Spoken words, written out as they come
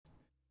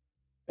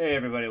Hey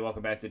everybody,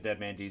 welcome back to Dead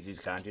Man DZ's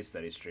Kanji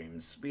Study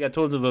Streams. We got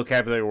tons of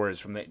vocabulary words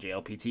from the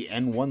JLPT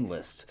N1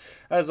 list.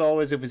 As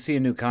always, if we see a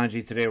new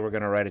kanji today, we're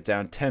going to write it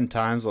down 10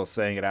 times while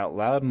saying it out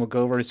loud, and we'll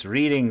go over its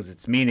readings,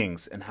 its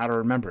meanings, and how to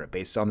remember it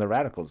based on the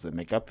radicals that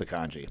make up the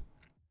kanji.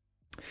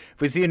 If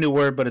we see a new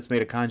word but it's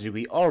made a kanji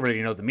we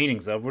already know the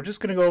meanings of, we're just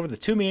going to go over the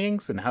two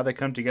meanings and how they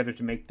come together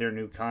to make their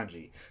new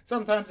kanji.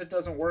 Sometimes it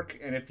doesn't work,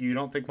 and if you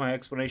don't think my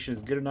explanation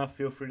is good enough,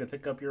 feel free to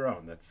think up your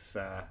own. That's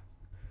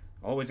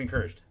always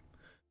encouraged.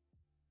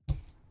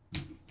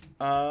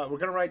 We're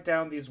going to write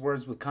down these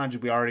words with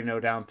kanji we already know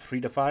down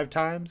 3 to 5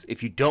 times.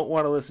 If you don't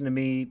want to listen to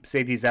me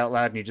say these out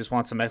loud and you just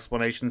want some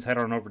explanations, head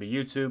on over to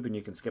YouTube and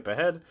you can skip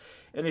ahead.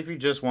 And if you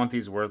just want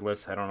these word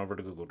lists, head on over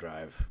to Google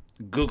Drive.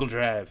 Google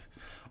Drive.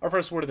 Our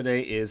first word of the day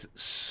is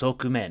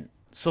sokumen.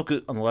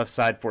 Soku on the left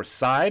side for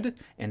side,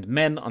 and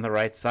men on the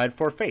right side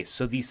for face.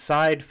 So the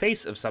side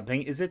face of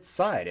something is its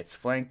side, its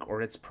flank,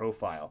 or its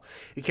profile.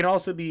 It can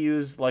also be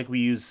used like we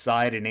use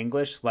side in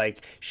English,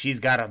 like she's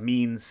got a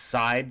mean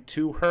side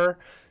to her.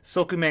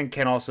 Sokumen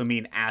can also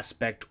mean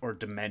aspect or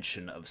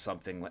dimension of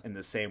something in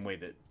the same way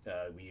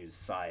that we use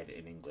side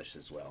in English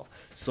as well.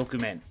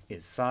 Sokumen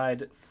is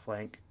side,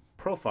 flank,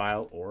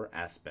 profile, or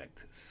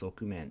aspect.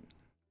 Sokumen.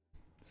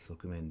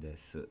 Sokumen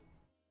desu.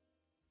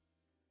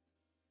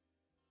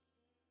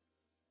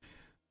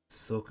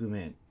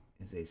 Sokumen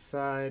is a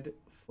side,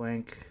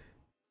 flank,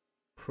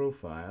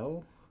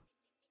 profile,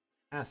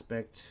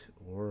 aspect,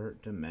 or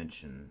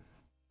dimension.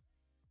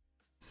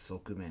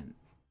 Sokumen.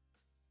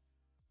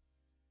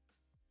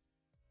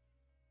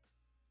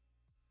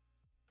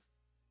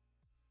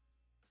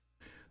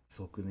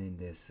 Sokumen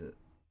desu.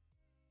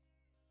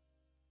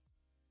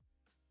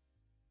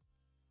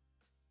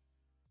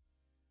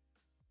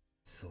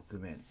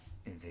 Sokumen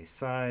is a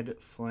side,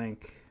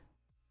 flank,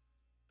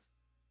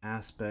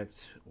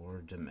 aspect,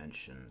 or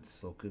dimension.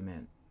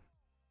 Sokumen.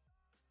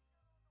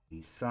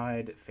 The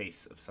side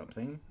face of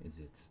something is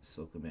its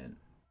sokumen.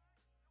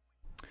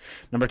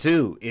 Number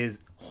 2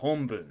 is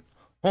honbun.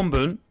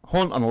 Honbun,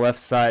 hon on the left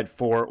side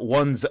for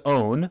one's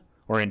own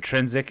or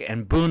intrinsic,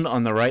 and bun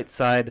on the right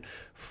side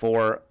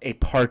for a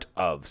part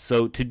of.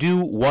 So to do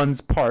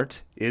one's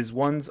part is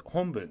one's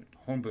honbun.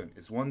 Honbun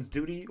is one's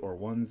duty or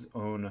one's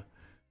own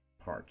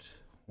part.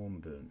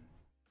 Honbun.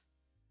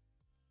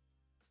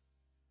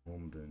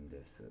 Honbun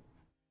desu.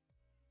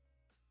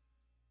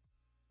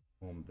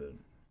 Honbun.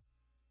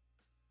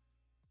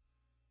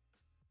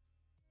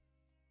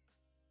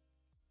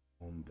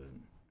 Honbun.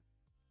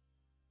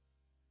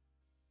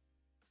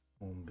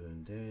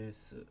 Honbun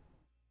desu.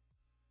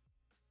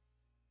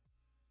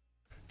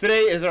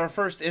 Today is our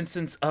first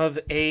instance of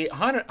a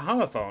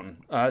homophone.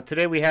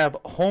 Today we have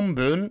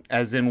honbun,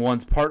 as in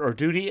one's part or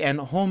duty, and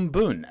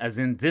honbun, as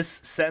in this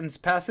sentence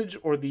passage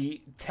or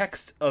the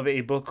text of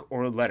a book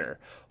or letter.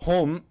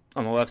 Hon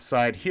on the left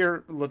side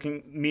here,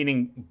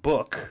 meaning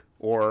book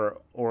or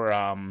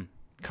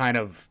kind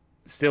of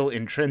still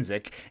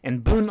intrinsic,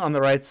 and bun on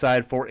the right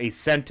side for a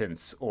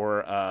sentence or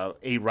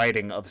a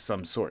writing of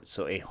some sort.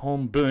 So a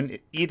honbun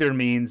either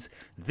means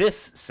this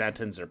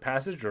sentence or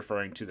passage,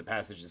 referring to the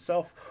passage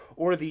itself,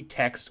 or the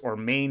text or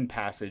main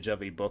passage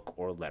of a book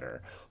or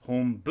letter.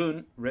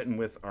 Honbun, written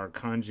with our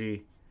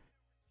kanji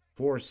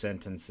 4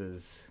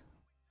 sentences,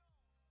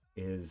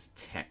 is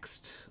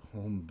text.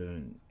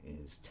 Honbun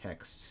is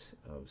text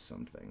of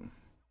something.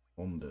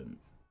 Honbun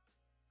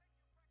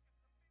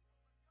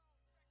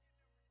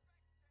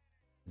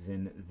is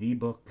in the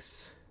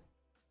book's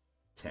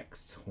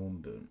text.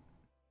 Honbun.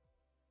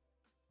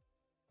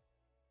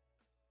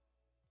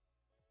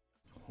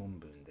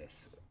 Honbun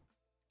desu.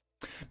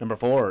 Number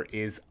 4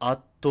 is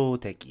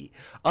attoteki.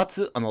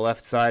 Atsu on the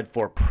left side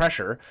for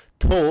pressure,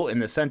 to in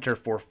the center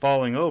for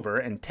falling over,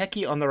 and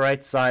teki on the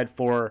right side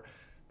for,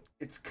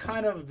 it's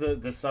kind of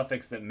the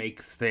suffix that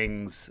makes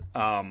things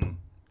an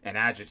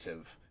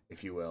adjective,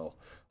 if you will.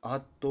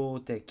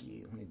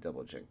 Attoteki. Let me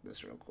double check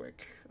this real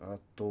quick.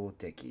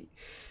 Attoteki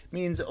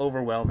means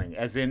overwhelming,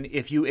 as in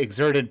if you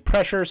exerted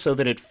pressure so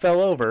that it fell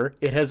over,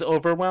 it has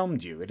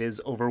overwhelmed you. It is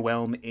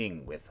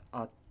overwhelming with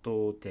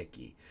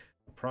attoteki.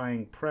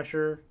 Applying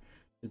pressure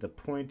to the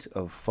point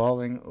of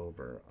falling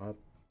over.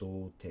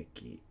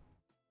 Attoteki.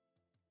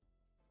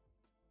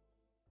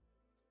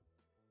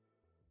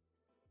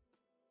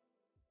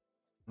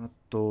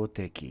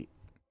 Attoteki.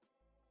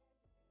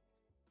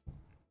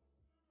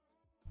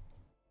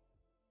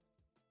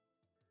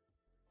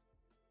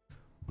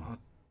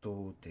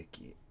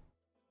 Attoteki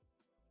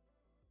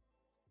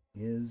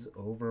is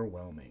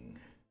overwhelming.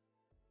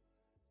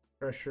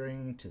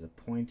 Pressuring to the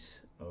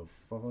point of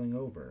falling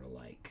over,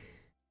 like.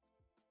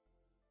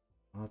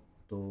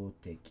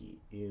 Attoteki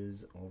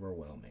is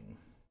overwhelming.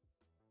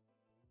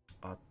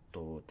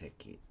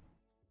 Attoteki.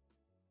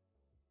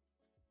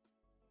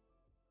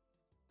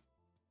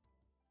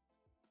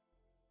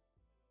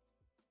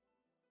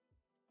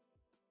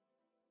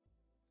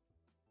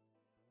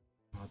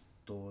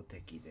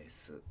 Attoteki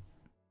desu.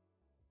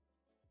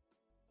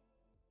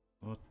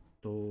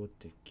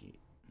 Attoteki.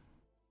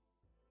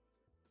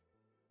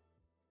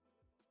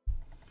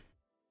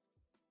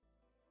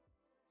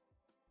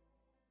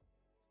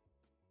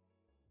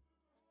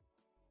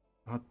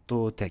 圧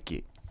倒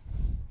的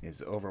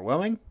is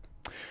overwhelming.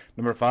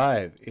 Number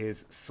 5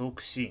 is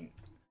sokushin.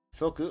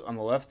 Soku on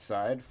the left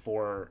side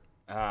for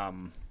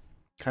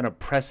kind of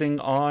pressing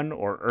on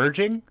or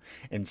urging,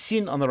 and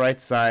shin on the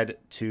right side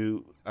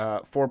to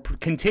for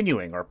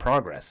continuing or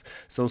progress.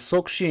 So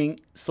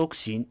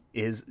sokushin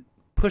is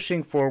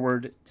pushing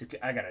forward to.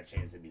 I gotta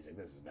change the music.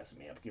 This is messing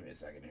me up. Give me a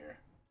second here.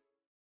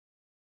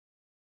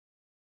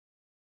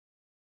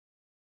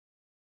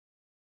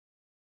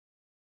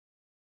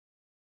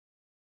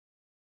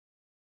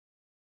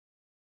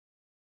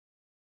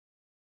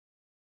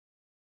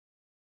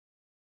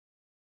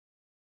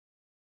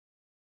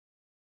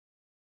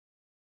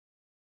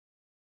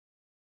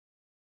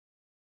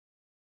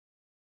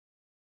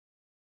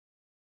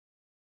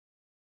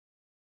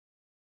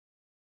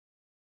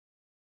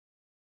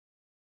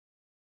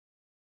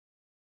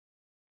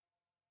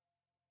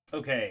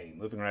 Okay,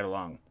 moving right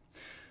along.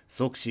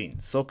 Sokushin.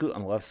 Soku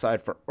on the left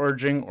side for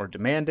urging or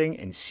demanding,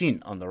 and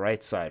shin on the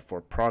right side for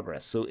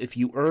progress. So if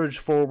you urge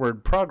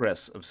forward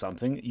progress of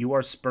something, you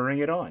are spurring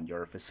it on.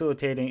 You're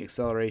facilitating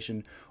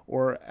acceleration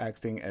or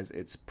acting as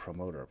its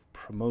promoter.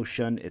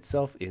 Promotion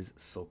itself is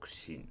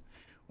sokushin,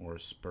 or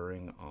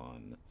spurring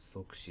on.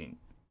 Sokushin.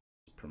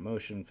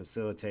 Promotion,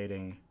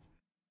 facilitating,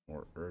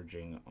 or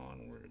urging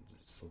onwards.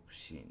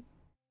 Sokushin.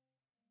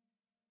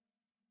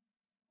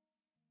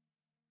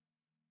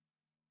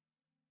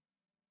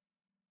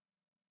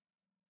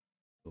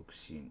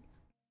 Sokushin.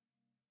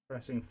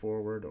 Pressing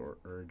forward or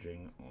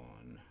urging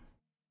on.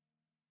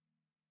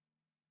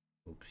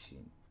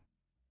 Sokushin.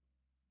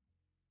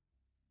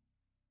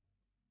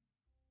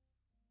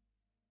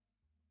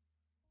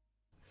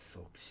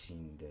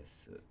 Sokushin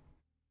desu.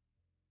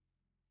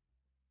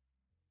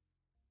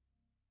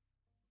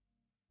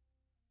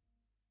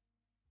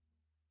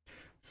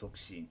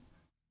 Sokushin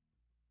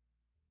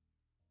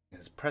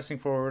is pressing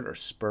forward or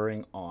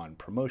spurring on,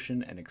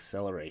 promotion and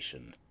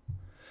acceleration.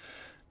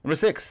 Number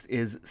 6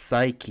 is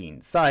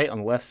saikin. Sai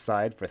on the left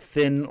side for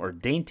thin or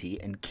dainty,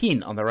 and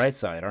kin on the right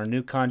side, our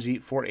new kanji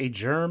for a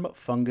germ,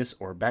 fungus,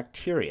 or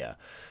bacteria.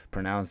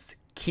 Pronounced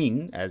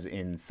kin, as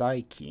in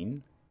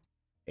saikin,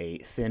 a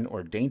thin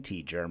or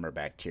dainty germ or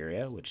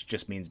bacteria, which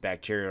just means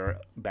bacteria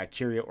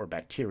or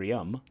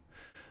bacterium.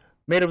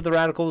 Made of the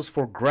radicals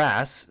for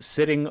grass,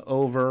 sitting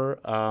over.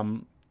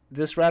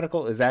 This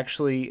radical is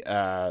actually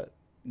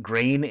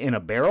grain in a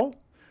barrel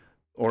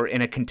or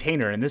in a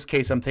container. In this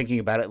case, I'm thinking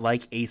about it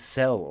like a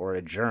cell or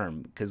a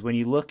germ, because when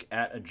you look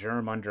at a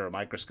germ under a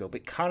microscope,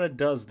 it kind of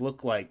does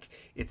look like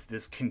it's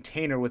this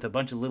container with a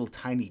bunch of little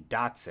tiny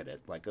dots in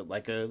it, like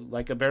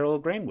a barrel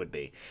of grain would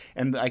be.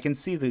 And I can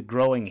see the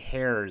growing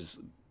hairs,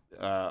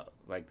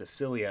 like the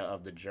cilia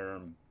of the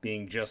germ,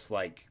 being just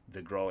like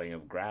the growing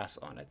of grass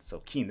on it. So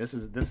kin, this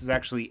is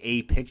actually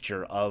a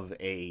picture of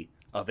a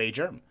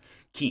germ.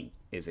 Kin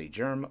is a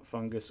germ,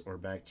 fungus, or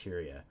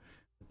bacteria,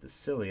 the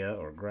cilia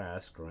or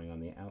grass growing on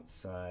the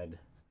outside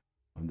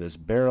of this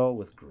barrel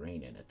with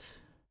grain in it.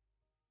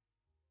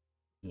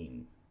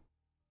 Kin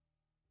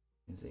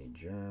is a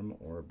germ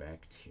or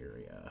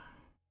bacteria.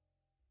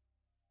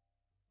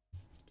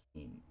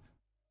 Kin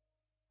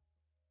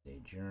is a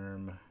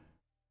germ,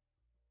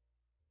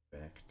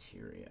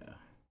 bacteria.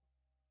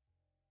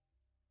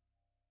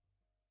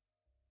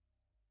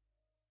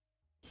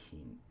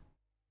 Kin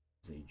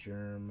is a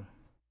germ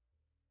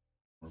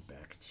or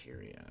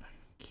bacteria.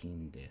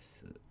 Kin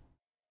desu.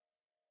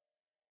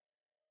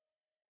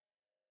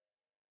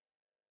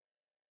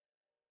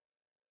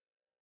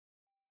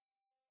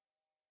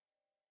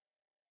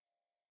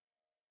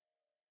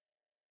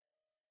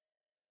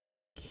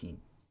 Kin.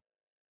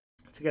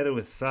 Together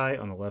with sai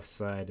on the left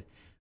side,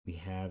 we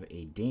have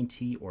a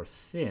dainty or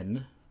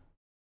thin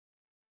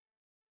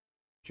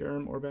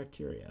germ or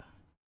bacteria,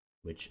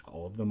 which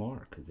all of them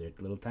are because they're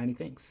little tiny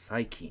things.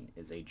 Saikin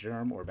is a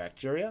germ or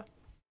bacteria.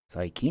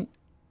 Saikin.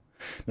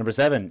 Number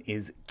 7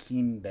 is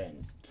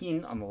kinben.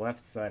 Kin on the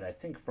left side, I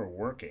think, for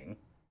working,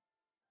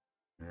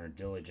 or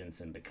diligence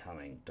and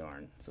becoming.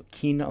 Darn. So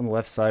kin on the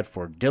left side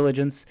for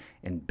diligence,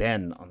 and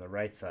ben on the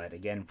right side,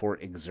 again, for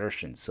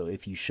exertion. So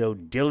if you show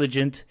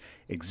diligent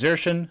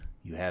exertion,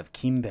 you have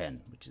kinben,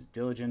 which is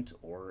diligent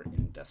or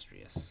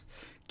industrious.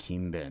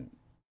 Kinben.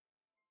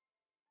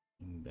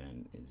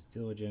 Kinben is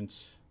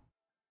diligent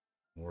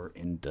or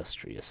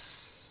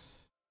industrious.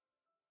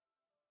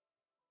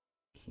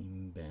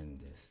 Kinben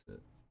desu.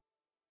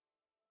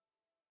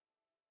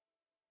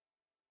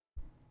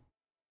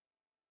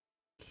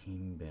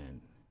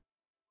 Kinben.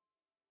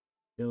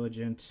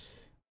 Diligent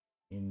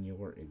in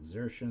your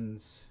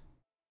exertions,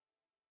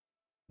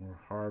 or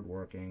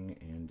hardworking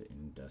and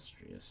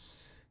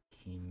industrious.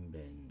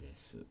 Kinben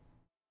desu.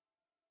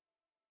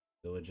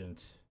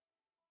 Diligent,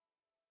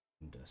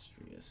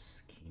 industrious.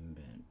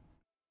 Kinben.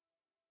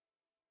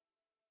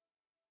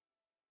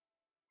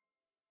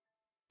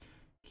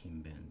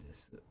 Kinben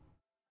desu.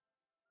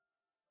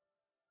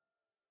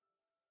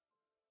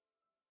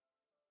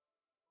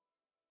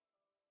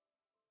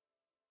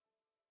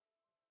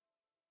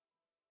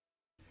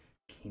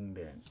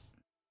 Kinben.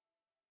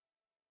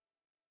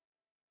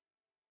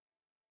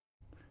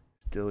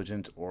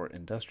 diligent or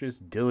industrious.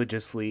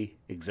 Diligently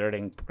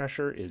exerting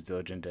pressure is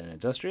diligent and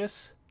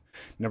industrious.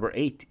 Number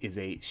 8 is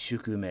a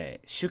shukume.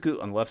 Shuku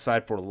on the left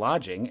side for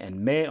lodging and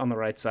me on the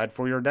right side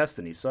for your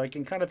destiny. So I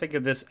can kind of think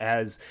of this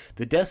as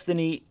the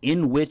destiny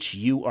in which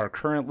you are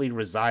currently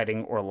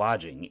residing or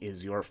lodging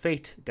is your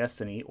fate,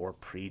 destiny, or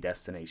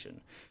predestination.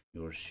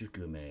 Your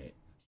shukume.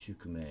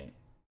 Shukume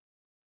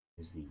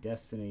is the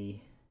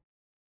destiny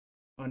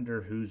under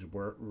whose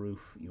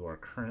roof you are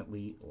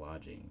currently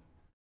lodging.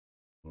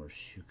 Your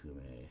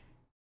shukume.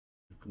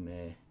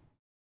 Shukume.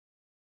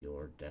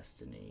 Your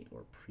destiny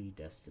or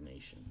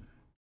predestination.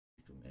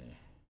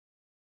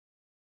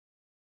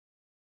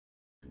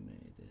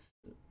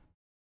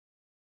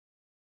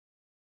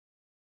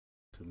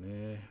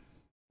 Kume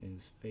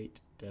is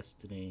fate,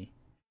 destiny,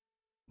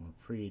 or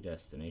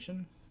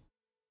predestination.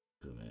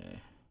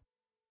 Kume.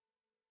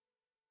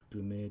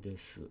 Kume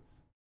desu.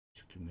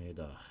 Kume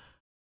da.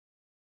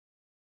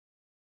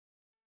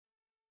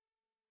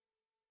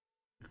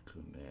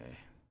 Kume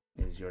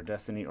is your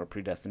destiny or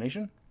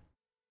predestination.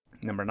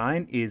 Number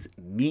 9 is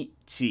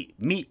michi.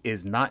 Mi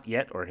is not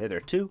yet or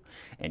hitherto,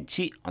 and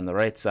chi on the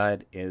right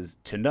side is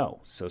to know.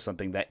 So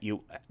something that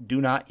you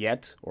do not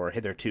yet or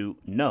hitherto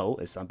know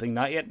is something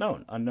not yet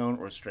known, unknown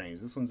or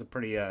strange. This one's a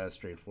pretty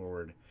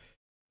straightforward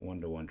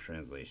one-to-one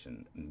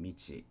translation.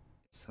 Michi,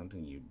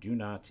 something you do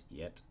not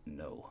yet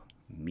know.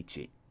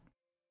 Michi.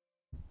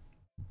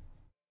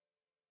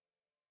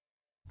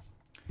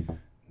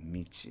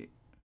 Michi.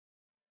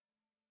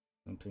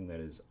 Something that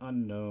is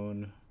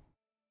unknown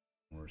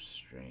or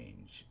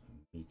strange.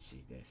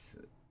 Michi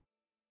desu.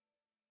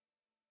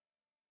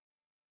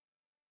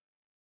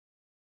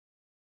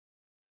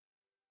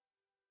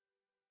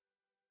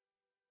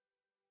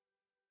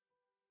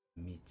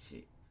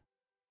 Michi.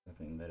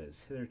 Something that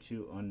is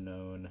hitherto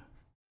unknown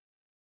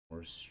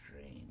or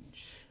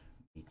strange.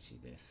 Michi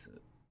desu.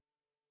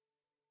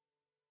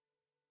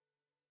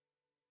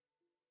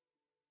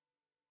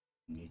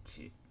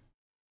 Michi.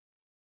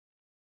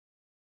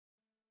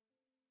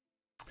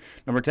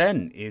 Number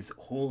 10 is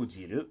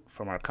hojiru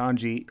from our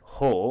kanji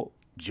ho,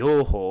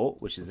 joho,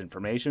 which is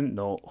information,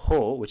 no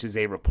ho, which is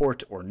a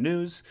report or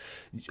news.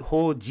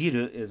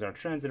 Hojiru is our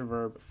transitive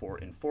verb for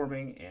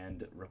informing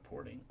and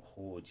reporting.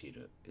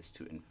 Hojiru is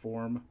to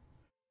inform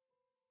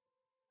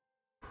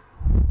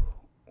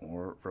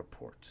or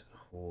report.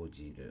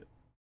 Hojiru.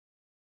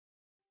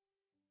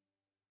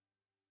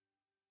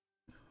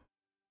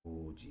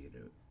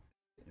 Hojiru.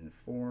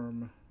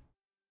 Inform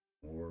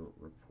or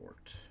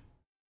report.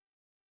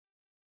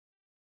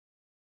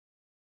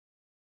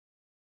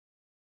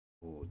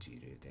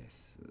 Hojiru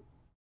desu.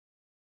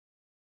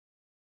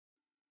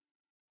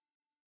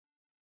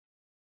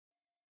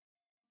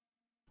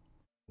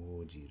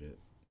 Hojiru.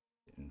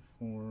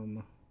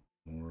 Inform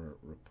or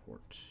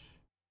report.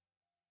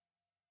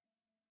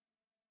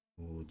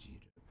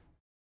 Hojiru.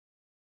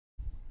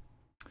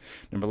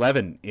 Number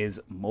 11 is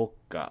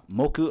moka.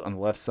 Moku on the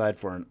left side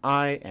for an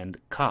eye and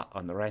ka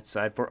on the right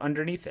side for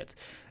underneath it.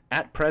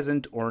 At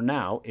present or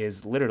now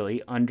is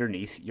literally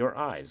underneath your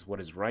eyes. What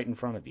is right in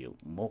front of you?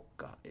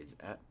 Moka is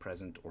at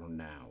present or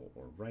now,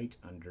 or right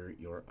under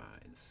your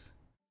eyes.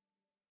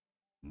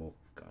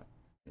 Moka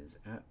is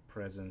at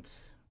present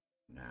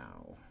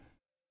now.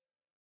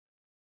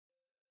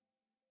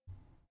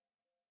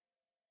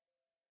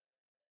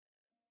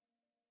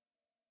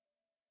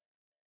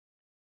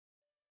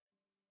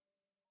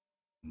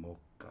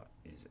 Moka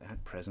is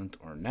at present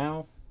or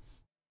now.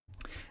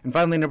 And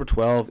finally, number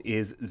 12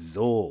 is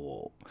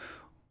zo.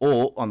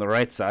 O on the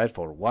right side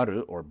for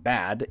waru or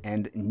bad,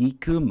 and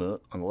nikumu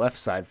on the left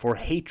side for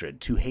hatred.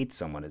 To hate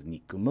someone is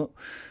nikumu.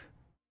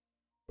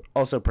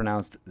 Also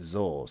pronounced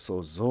zo.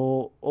 So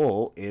zo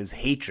o is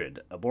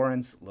hatred,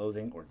 abhorrence,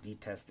 loathing, or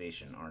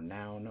detestation. Our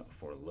noun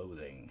for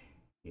loathing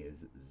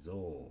is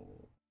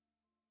zo.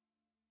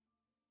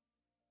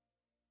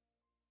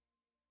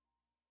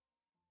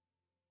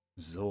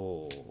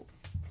 Zo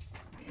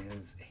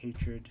is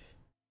hatred,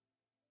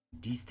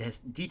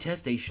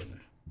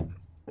 detestation,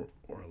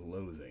 or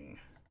loathing.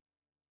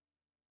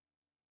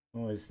 I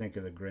always think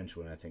of the Grinch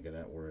when I think of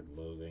that word,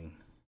 loathing.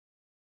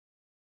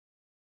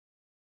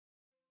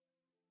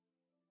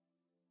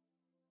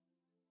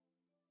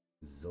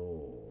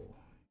 Zo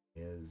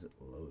is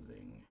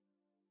loathing.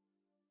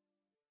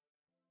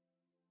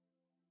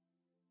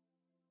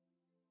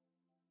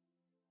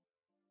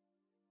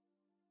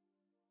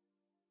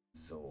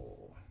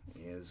 Zo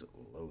is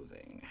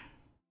loathing.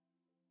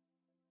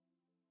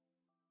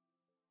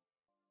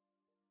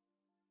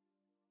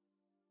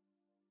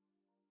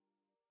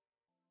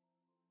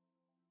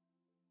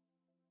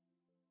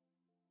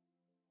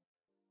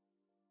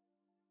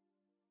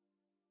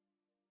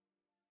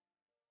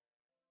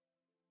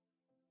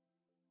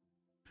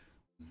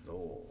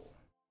 Zo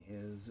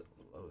is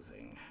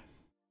loathing.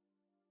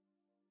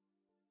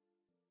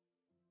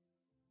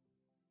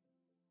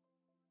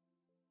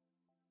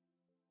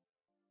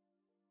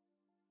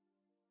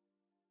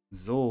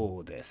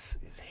 Zo des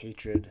is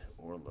hatred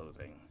or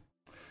loathing.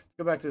 Let's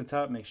go back to the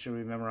top, make sure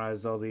we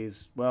memorized all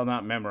these. Well,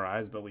 not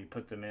memorized, but we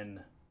put them in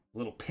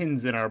little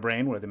pins in our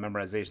brain where the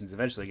memorization is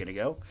eventually going to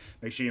go.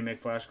 Make sure you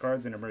make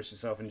flashcards and immerse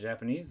yourself in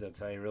Japanese. That's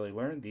how you really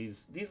learn.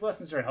 These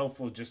lessons are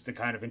helpful just to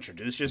kind of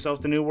introduce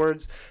yourself to new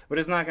words, but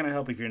it's not going to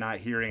help if you're not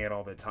hearing it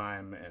all the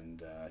time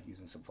and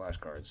using some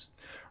flashcards.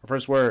 Our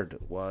first word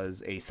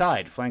was a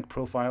side, flank,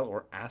 profile,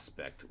 or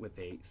aspect with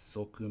a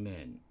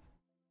sokumen.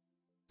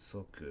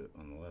 Soku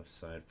on the left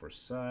side for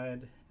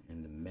side,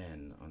 and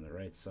men on the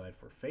right side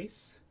for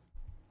face.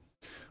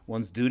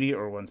 One's duty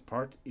or one's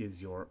part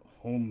is your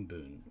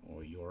hombun,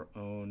 or your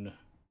own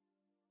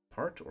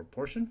part or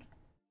portion.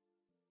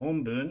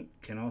 Hombun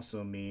can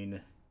also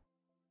mean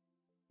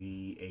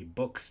a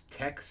book's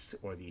text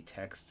or the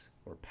text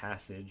or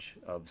passage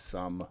of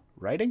some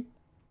writing.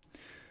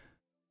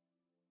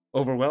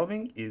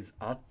 Overwhelming is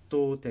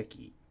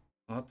attoteki.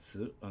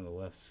 Atsu on the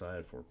left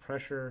side for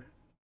pressure.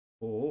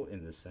 O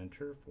in the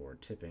center for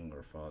tipping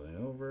or falling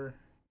over.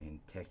 And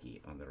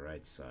teki on the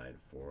right side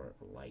for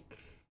like.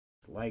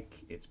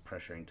 It's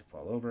pressuring to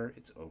fall over,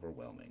 it's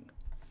overwhelming.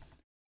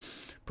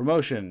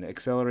 Promotion,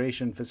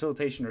 acceleration,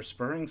 facilitation, or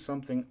spurring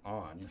something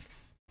on.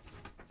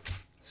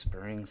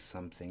 Spurring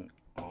something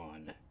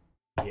on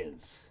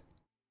is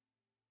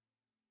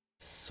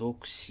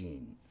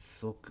sokushin,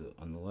 soku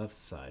on the left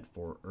side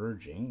for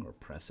urging or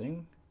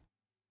pressing,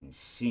 and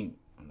shin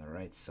on the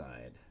right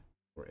side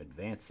for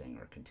advancing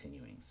or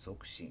continuing.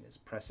 Sokushin is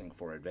pressing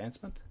for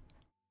advancement.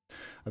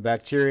 A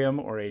bacterium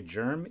or a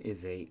germ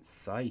is a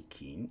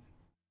saikin.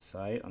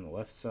 Sai on the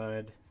left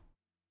side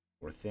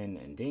for thin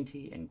and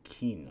dainty, and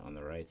kin on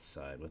the right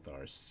side with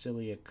our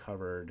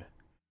cilia-covered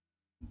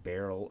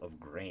barrel of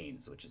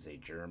grains, which is a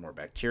germ or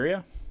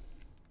bacteria.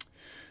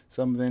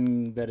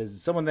 Someone that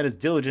is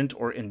diligent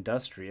or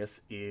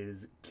industrious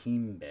is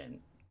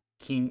kinben.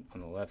 Kin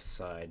on the left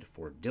side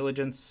for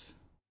diligence,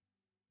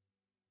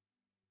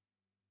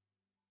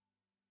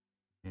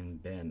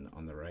 and ben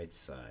on the right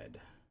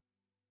side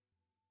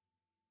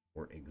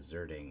for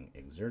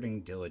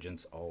exerting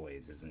diligence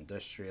always is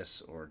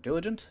industrious or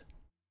diligent.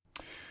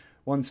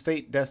 One's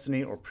fate,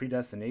 destiny, or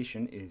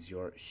predestination is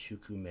your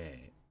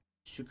shukume.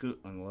 Shuku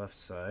on the left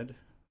side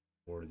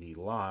for the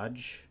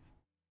lodge,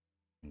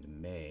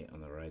 and mei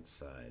on the right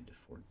side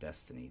for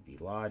destiny. The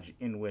lodge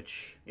in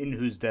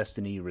whose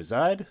destiny you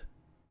reside.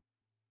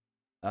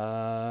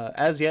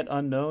 As yet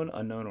unknown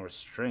or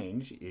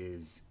strange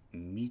is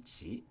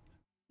michi.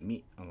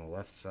 Mi on the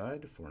left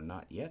side for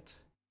not yet,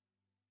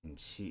 and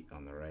shi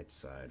on the right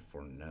side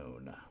for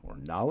known or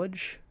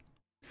knowledge.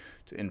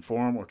 To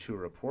inform or to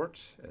report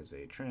as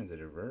a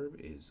transitive verb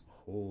is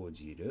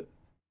hojiru.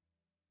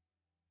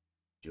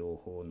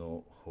 Jouhou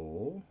no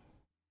hou,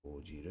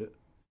 hojiru.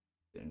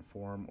 To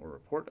inform or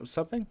report of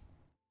something.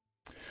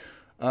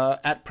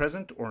 At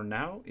present or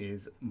now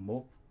is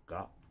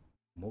moka.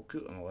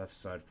 Moku on the left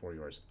side for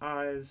your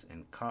eyes,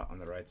 and ka on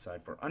the right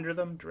side for under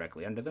them.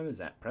 Directly under them is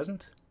at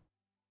present.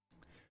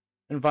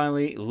 And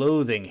finally,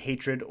 loathing,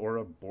 hatred, or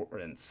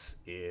abhorrence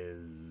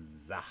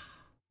is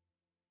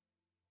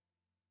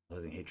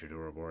loathing, hatred,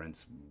 or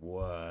abhorrence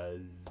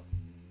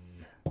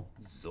was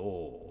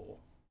zo.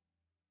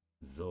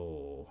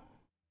 Zo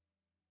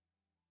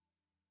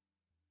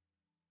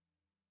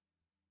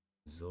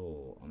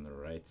on the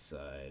right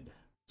side.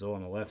 Zo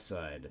on the left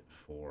side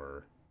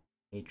for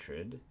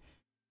hatred,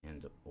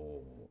 and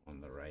o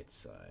on the right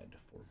side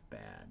for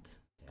bad.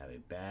 To have a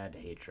bad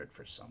hatred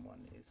for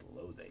someone is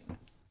loathing.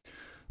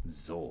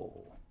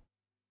 Zo.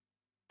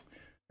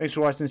 Thanks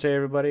for watching today,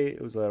 everybody.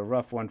 It was a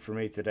rough one for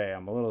me today.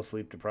 I'm a little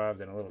sleep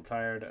deprived and a little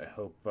tired. I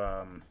hope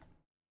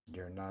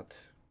you're not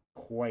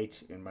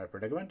quite in my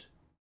predicament.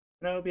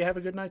 And I hope you have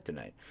a good night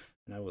tonight.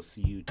 And I will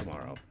see you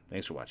tomorrow.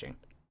 Thanks for watching.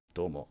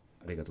 Domo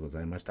arigatou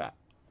gozaimashita.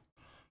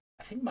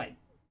 I think my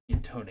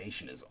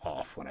intonation is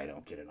off when I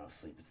don't get enough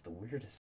sleep. It's the weirdest.